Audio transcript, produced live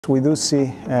We do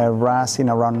see RAS in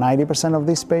around 90% of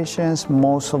these patients.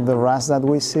 Most of the RAS that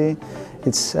we see,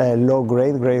 it's low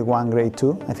grade, grade 1, grade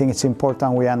 2. I think it's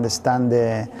important we understand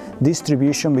the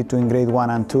distribution between grade 1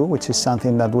 and 2, which is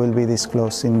something that will be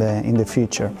disclosed in the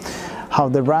future. How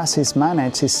the RAS is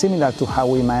managed is similar to how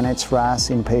we manage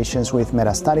RAS in patients with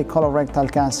metastatic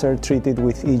colorectal cancer treated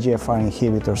with EGFR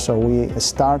inhibitors. So we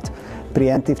start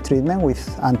preemptive treatment with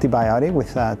antibiotic,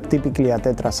 with typically a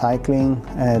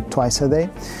tetracycline twice a day.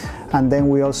 And then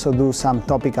we also do some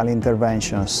topical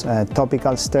interventions,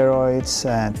 topical steroids,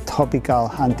 topical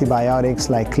antibiotics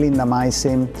like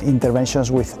clindamycin,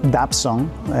 interventions with dapsone,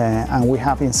 and we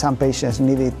have in some patients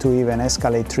needed to even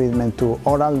escalate treatment to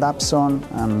oral dapsone,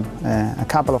 and a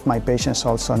couple of my patients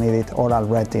also needed oral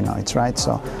retinoids, right?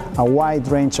 So a wide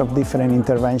range of different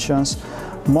interventions.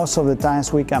 Most of the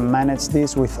times we can manage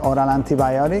this with oral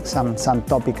antibiotics and some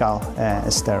topical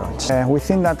steroids. We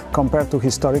think that compared to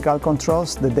historical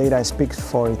controls, the data speaks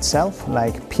for itself,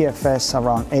 like PFS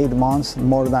around 8 months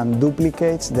more than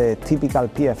duplicates the typical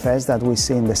PFS that we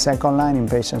see in the second line in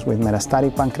patients with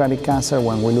metastatic pancreatic cancer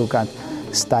when we look at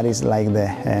studies like the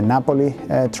Napoli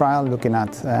trial, looking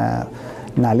at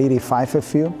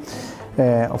NALIRI-5FU.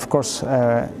 Of course,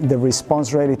 the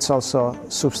response rate is also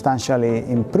substantially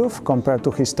improved compared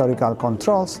to historical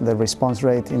controls. The response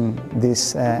rate in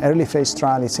this early phase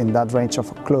trial is in that range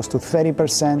of close to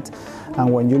 30%.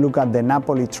 And when you look at the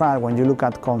Napoli trial, when you look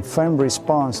at confirmed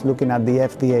response, looking at the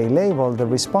FDA label, the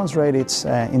response rate is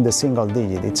in the single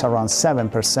digit. It's around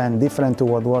 7%, different to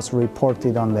what was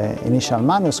reported on the initial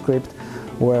manuscript,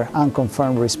 where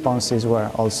unconfirmed responses were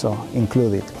also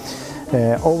included.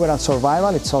 Overall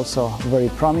survival, it's also very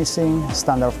promising.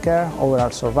 Standard of care, overall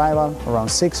survival, around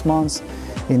 6 months.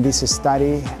 In this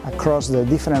study, across the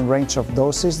different range of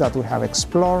doses that we have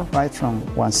explored, right, from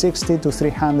 160 to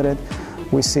 300,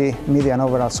 we see median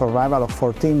overall survival of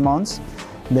 14 months.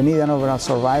 The median overall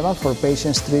survival for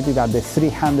patients treated at the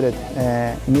 300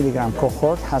 milligram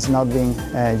cohort has not been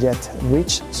yet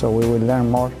reached, so we will learn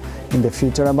more in the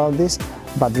future about this.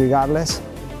 But regardless,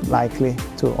 likely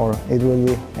to, or it will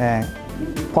be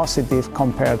positive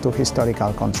compared to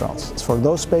historical controls. For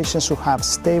those patients who have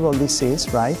stable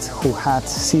disease, right, who had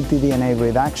CTDNA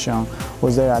reduction,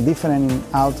 was there a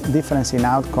difference in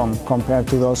outcome compared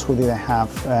to those who didn't have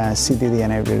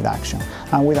CTDNA reduction?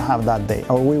 And we don't have that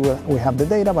data, or we have the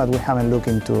data, but we haven't looked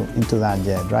into that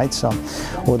yet, right? So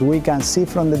what we can see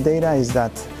from the data is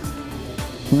that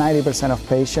 90% of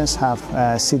patients have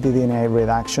CTDNA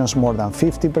reductions more than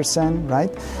 50%,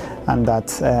 right? And that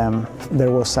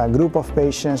there was a group of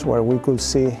patients where we could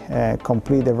see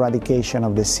complete eradication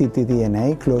of the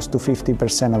CTDNA, close to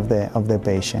 50% of the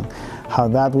patient. How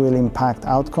that will impact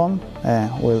outcome,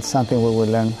 something we will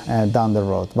learn down the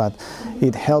road. But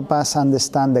it helps us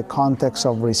understand the context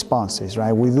of responses,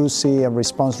 right? We do see a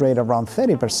response rate around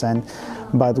 30%,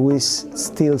 but we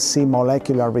still see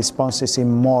molecular responses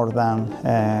in more than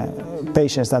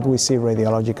patients that we see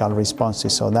radiological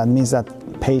responses. So that means that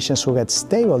patients who get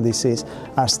stable disease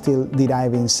are still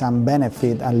deriving some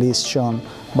benefit, at least shown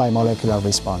by molecular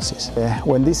responses.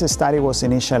 When this study was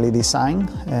initially designed,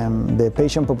 the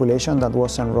patient population that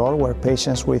was enrolled were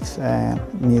patients with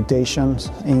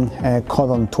mutations in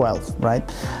codon 12, right?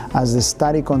 As the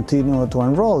study continued to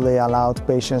enroll, they allowed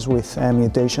patients with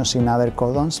mutations in other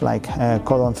codons, like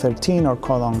codon 13 or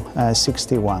codon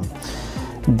 61.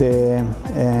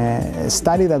 The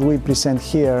study that we present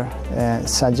here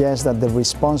suggests that the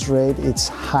response rate is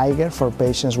higher for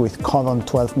patients with codon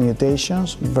 12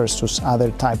 mutations versus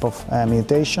other type of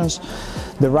mutations.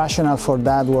 The rationale for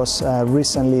that was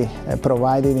recently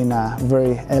provided in a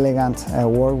very elegant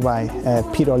work by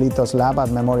Peter Lito's lab at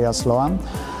Memorial Sloan,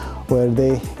 where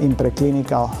they, in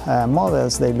preclinical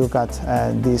models, they look at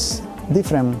these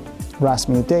different RAS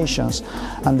mutations,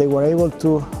 and they were able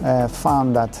to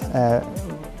find that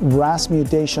RAS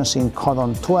mutations in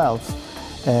codon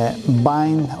 12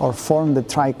 bind or form a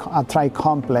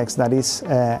tri-complex that is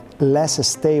less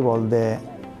stable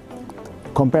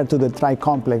compared to the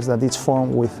tri-complex that is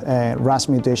formed with RAS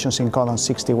mutations in codon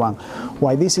 61.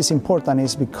 Why this is important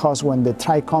is because when the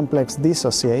tri-complex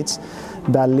dissociates,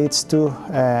 that leads to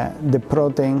the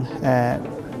protein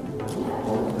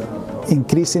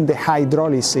increasing the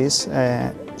hydrolysis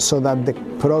so that the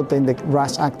protein, the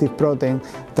RAS active protein,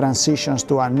 transitions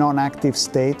to a non-active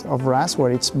state of RAS where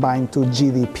it's bind to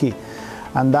GDP.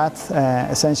 And that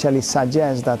essentially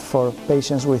suggests that for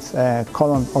patients with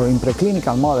codon, or in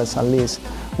preclinical models at least,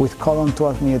 with codon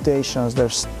 12 mutations,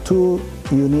 there's two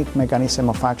unique mechanisms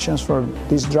of actions for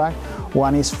this drug.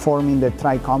 One is forming the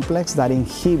tri-complex that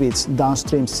inhibits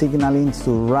downstream signaling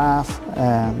to RAF,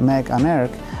 MEK, and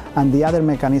ERK, and the other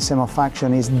mechanism of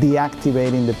action is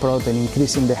deactivating the protein,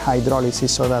 increasing the hydrolysis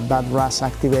so that that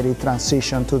RAS-activated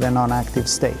transition to the non-active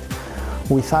state.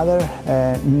 With other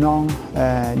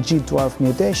non-G12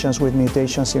 mutations, with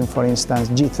mutations in, for instance,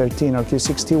 G13 or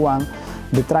Q61,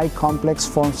 the tri-complex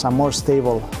forms a more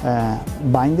stable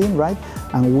binding, right?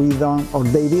 And we don't, or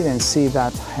they didn't see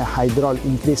that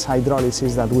increased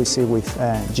hydrolysis that we see with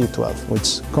G12,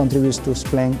 which contributes to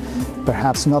explain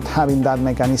perhaps not having that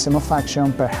mechanism of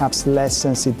action, perhaps less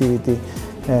sensitivity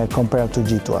compared to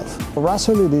G12.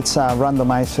 RASolute is a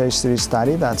randomized phase 3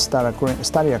 study that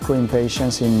started accruing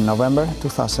patients in November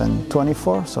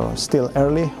 2024, so still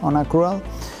early on accrual.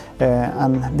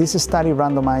 And this study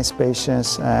randomized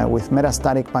patients with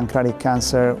metastatic pancreatic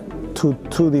cancer to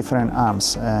two different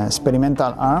arms,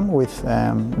 experimental arm with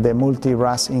the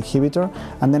multi-RAS inhibitor,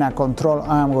 and then a control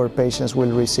arm where patients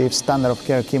will receive standard of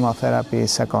care chemotherapy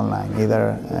second line,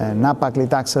 either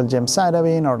nab-paclitaxel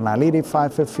gemcitabine or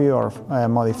nalirib-5FU or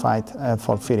modified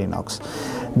FOLFIRINOX.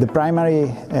 The primary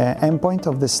endpoint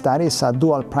of the study is a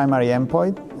dual primary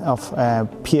endpoint of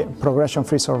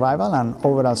progression-free survival and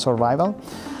overall survival.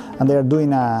 And they are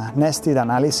doing a nested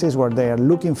analysis where they are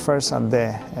looking first at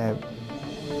the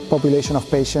population of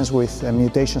patients with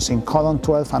mutations in codon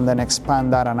 12 and then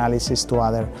expand that analysis to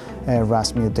other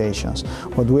RAS mutations.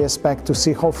 What we expect to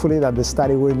see, hopefully, that the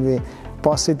study will be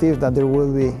positive, that there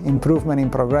will be improvement in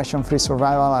progression-free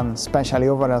survival and especially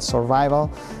overall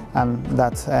survival, and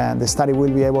that the study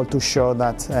will be able to show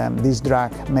that this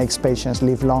drug makes patients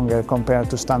live longer compared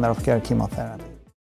to standard of care chemotherapy.